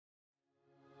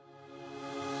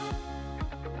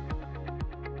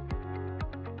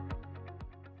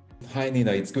Hi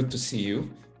Nina, it's good to see you.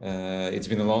 It's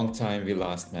been a long time we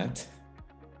last met.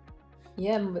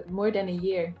 Yeah, more than a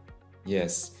year.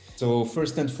 Yes. So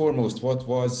first and foremost, what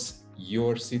was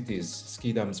your city's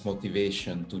Schiedam's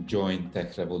motivation to join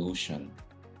Tech Revolution?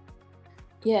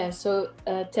 Yeah, so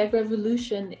Tech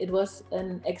Revolution, it was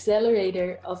an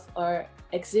accelerator of our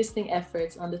existing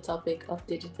efforts on the topic of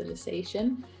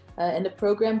digitalization. And the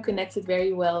program connected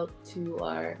very well to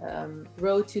our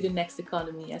road to the next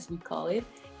economy, as we call it,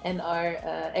 and our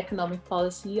economic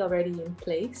policy already in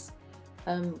place.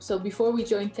 So before we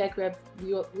joined TechRep,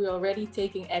 we were already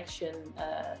taking action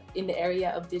in the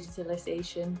area of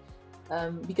digitalization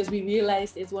because we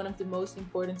realized it's one of the most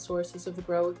important sources of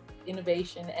growth,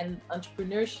 innovation, and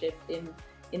entrepreneurship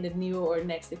in the new or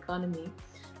next economy.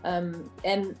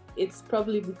 And it's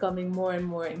probably becoming more and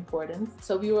more important.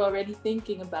 So we were already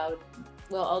thinking about,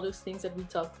 well, all those things that we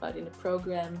talked about in the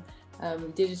program,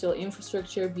 digital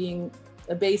infrastructure being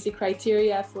a basic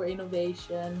criteria for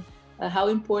innovation, how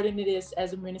important it is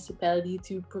as a municipality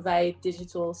to provide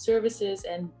digital services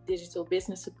and digital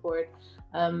business support,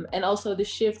 and also the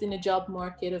shift in the job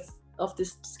market of the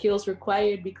skills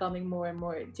required becoming more and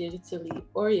more digitally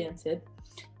oriented.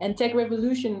 And Tech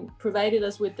Revolution provided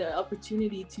us with the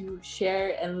opportunity to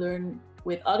share and learn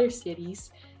with other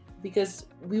cities because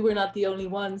we were not the only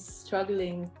ones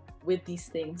struggling with these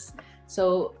things.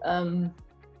 So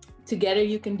together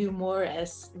you can do more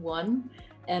as one.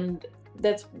 And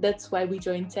that's why we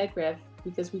joined TechRev,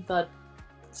 because we thought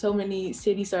so many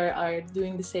cities are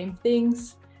doing the same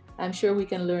things. I'm sure we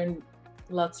can learn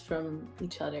lots from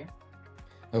each other.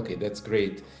 Okay, that's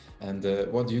great. And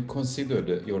what do you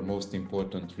consider your most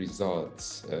important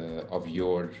results of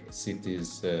your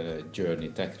city's journey,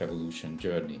 Tech Revolution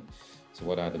journey? So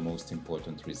what are the most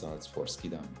important results for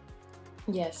Schiedam?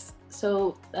 Yes,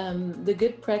 so the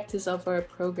good practice of our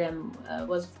program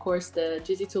was, of course, the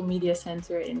Digital Media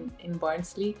Center in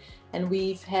Barnsley, and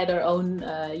we've had our own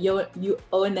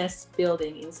ONS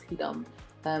building in Schiedam,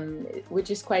 which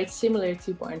is quite similar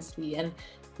to Barnsley. And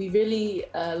we really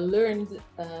learned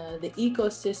the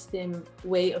ecosystem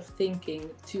way of thinking,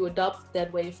 to adopt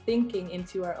that way of thinking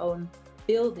into our own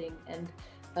building. And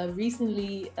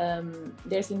recently,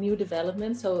 there's a new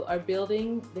development. So our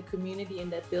building, the community in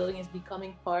that building is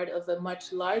becoming part of a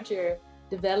much larger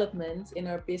development in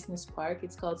our business park.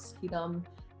 It's called Schiedam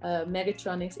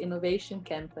Megatronics Innovation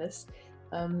Campus.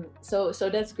 So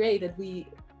that's great that we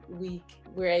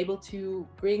were able to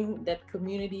bring that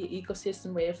community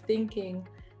ecosystem way of thinking,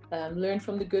 learn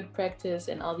from the good practice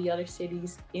and all the other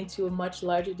cities into a much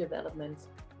larger development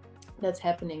that's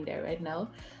happening there right now.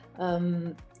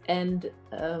 And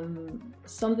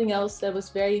something else that was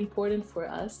very important for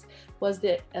us was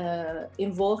the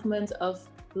involvement of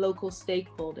local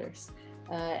stakeholders.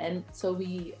 And so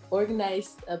we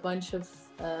organized a bunch of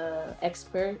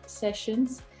expert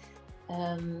sessions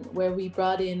where we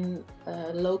brought in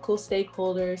local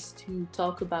stakeholders to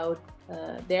talk about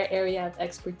their area of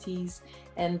expertise.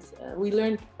 And we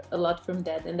learned a lot from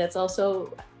that. And that's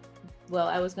also, well,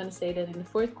 I was going to say that in the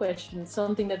fourth question,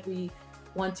 something that we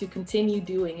want to continue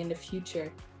doing in the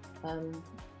future.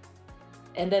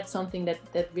 And that's something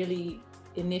that really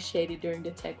initiated during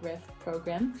the TechRev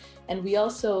program. And we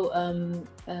also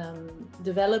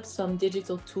developed some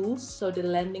digital tools, so the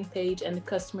landing page and the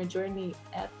customer journey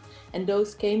app. And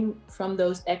those came from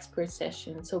those expert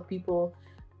sessions. So people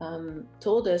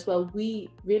told us, well, we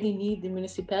really need the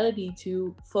municipality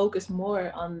to focus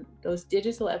more on those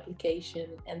digital application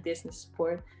and business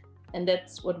support. And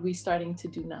that's what we're starting to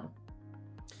do now.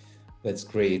 That's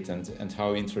great, and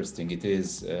how interesting it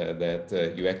is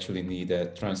that you actually need a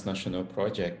transnational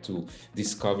project to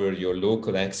discover your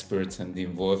local experts and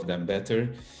involve them better.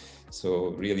 So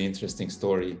really interesting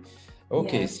story.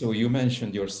 Okay, yeah. So you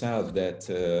mentioned yourself that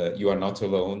you are not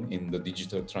alone in the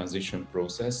digital transition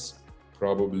process.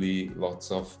 Probably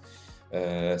lots of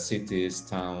cities,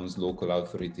 towns, local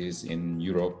authorities in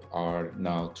Europe are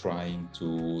now trying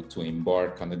to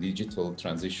embark on a digital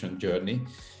transition journey.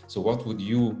 So what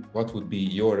would be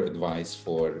your advice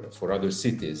for other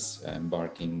cities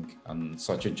embarking on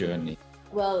such a journey?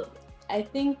 Well, I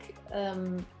think,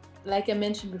 like I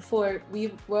mentioned before,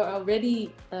 we were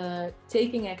already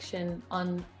taking action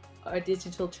on our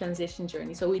digital transition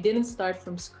journey. So we didn't start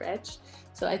from scratch.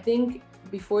 So I think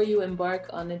before you embark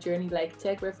on a journey like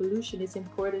Tech Revolution, it's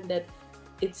important that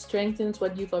it strengthens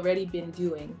what you've already been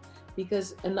doing.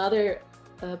 Because another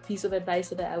piece of advice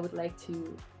that I would like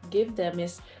to give them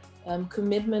is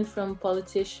commitment from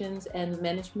politicians and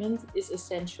management is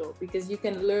essential, because you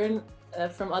can learn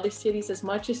from other cities as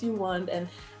much as you want and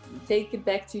take it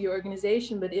back to your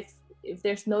organization. But if if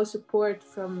there's no support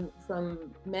from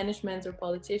management or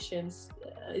politicians,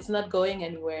 it's not going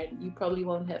anywhere. You probably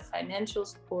won't have financial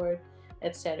support,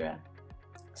 etc.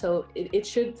 So it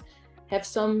should have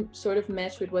some sort of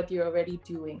match with what you're already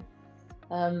doing.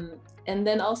 And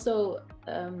then also,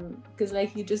 because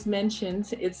like you just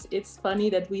mentioned, it's funny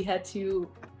that we had to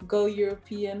go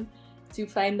European to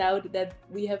find out that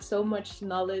we have so much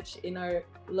knowledge in our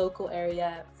local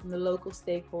area from the local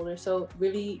stakeholders. So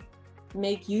really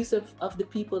make use of the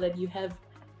people that you have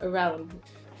around.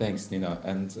 Thanks, Nina.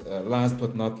 And last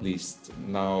but not least,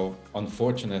 now,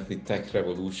 unfortunately,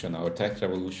 our tech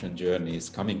revolution journey is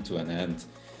coming to an end.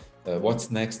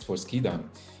 What's next for Schiedam?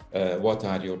 What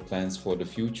are your plans for the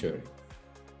future?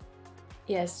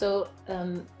 Yeah, so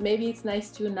maybe it's nice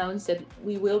to announce that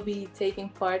we will be taking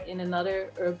part in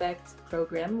another URBACT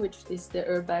program, which is the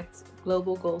URBACT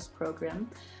Global Goals program.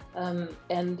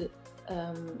 And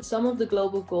some of the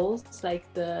global goals, like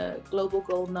the global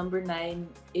goal number 9,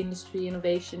 industry,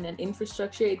 innovation and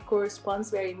infrastructure, it corresponds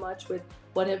very much with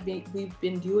what we've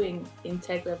been doing in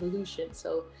Tech Revolution.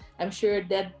 So I'm sure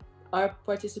that our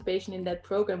participation in that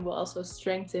program will also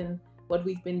strengthen what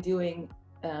we've been doing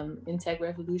in Tech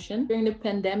Revolution. During the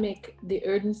pandemic, the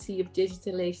urgency of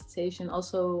digitalization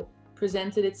also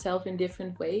presented itself in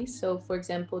different ways. So for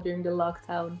example, during the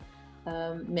lockdown,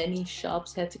 many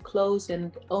shops had to close,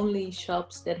 and only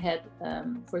shops that had,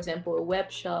 for example, a web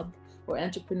shop or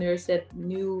entrepreneurs that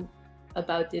knew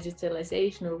about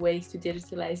digitalization or ways to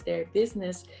digitalize their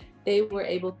business, they were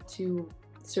able to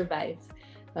survive.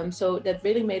 So that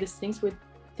really made us think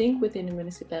within the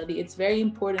municipality. It's very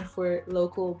important for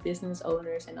local business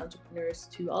owners and entrepreneurs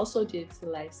to also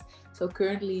digitalize. So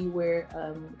currently we're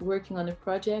working on a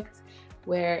project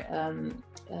where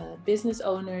business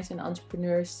owners and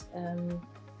entrepreneurs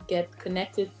get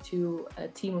connected to a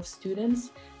team of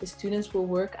students. The students will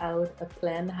work out a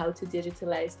plan how to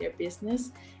digitalize their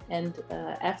business, and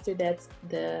after that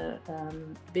the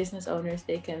business owners,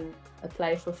 they can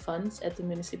apply for funds at the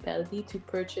municipality to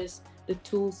purchase the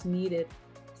tools needed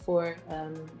for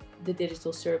the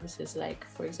digital services, like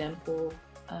for example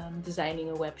designing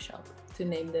a web shop, to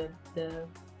name the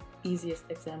easiest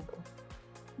example.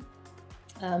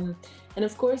 And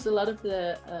of course, a lot of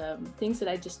the things that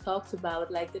I just talked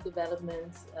about, like the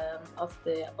development of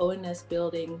the ONS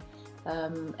building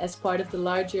as part of the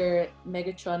larger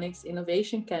Megatronics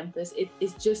Innovation Campus, it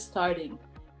is just starting.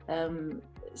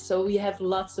 So we have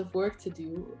lots of work to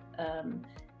do,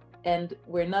 and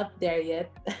we're not there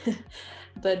yet,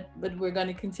 but we're going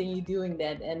to continue doing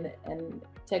that. And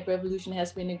Tech Revolution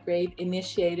has been a great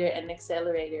initiator and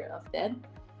accelerator of that.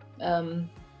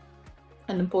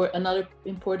 Another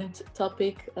important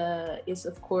topic is,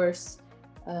 of course,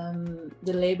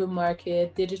 the labor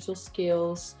market, digital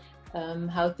skills,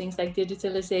 how things like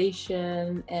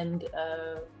digitalization and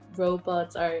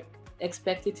robots are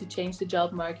expected to change the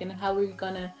job market, and how we're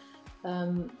gonna,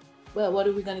 what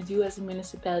are we gonna do as a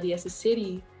municipality, as a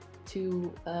city,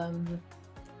 to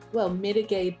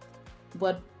mitigate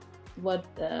what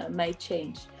might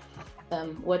change,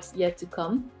 what's yet to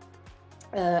come.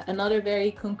 Another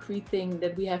very concrete thing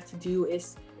that we have to do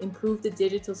is improve the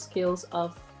digital skills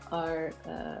of our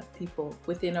people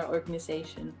within our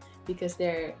organization, because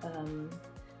they're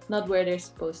not where they're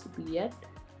supposed to be yet.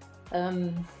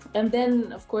 And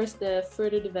then, of course, the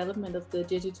further development of the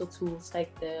digital tools,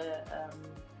 like the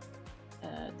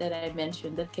that I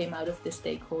mentioned, that came out of the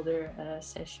stakeholder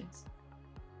sessions.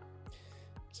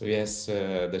 So yes,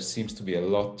 there seems to be a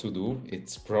lot to do.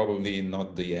 It's probably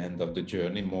not the end of the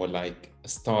journey, more like a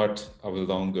start of a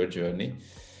longer journey.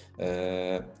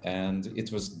 And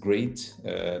it was great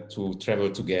to travel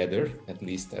together, at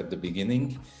least at the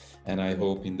beginning. And I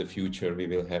hope in the future we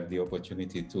will have the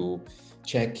opportunity to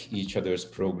check each other's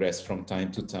progress from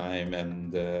time to time,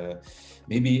 and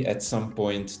maybe at some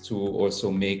point to also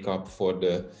make up for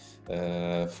the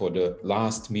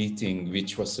last meeting,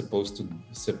 which was supposed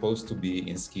to be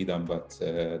in Schiedam, but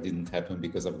didn't happen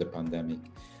because of the pandemic.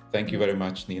 Thank you very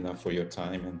much, Nina, for your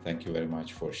time, and thank you very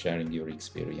much for sharing your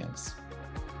experience.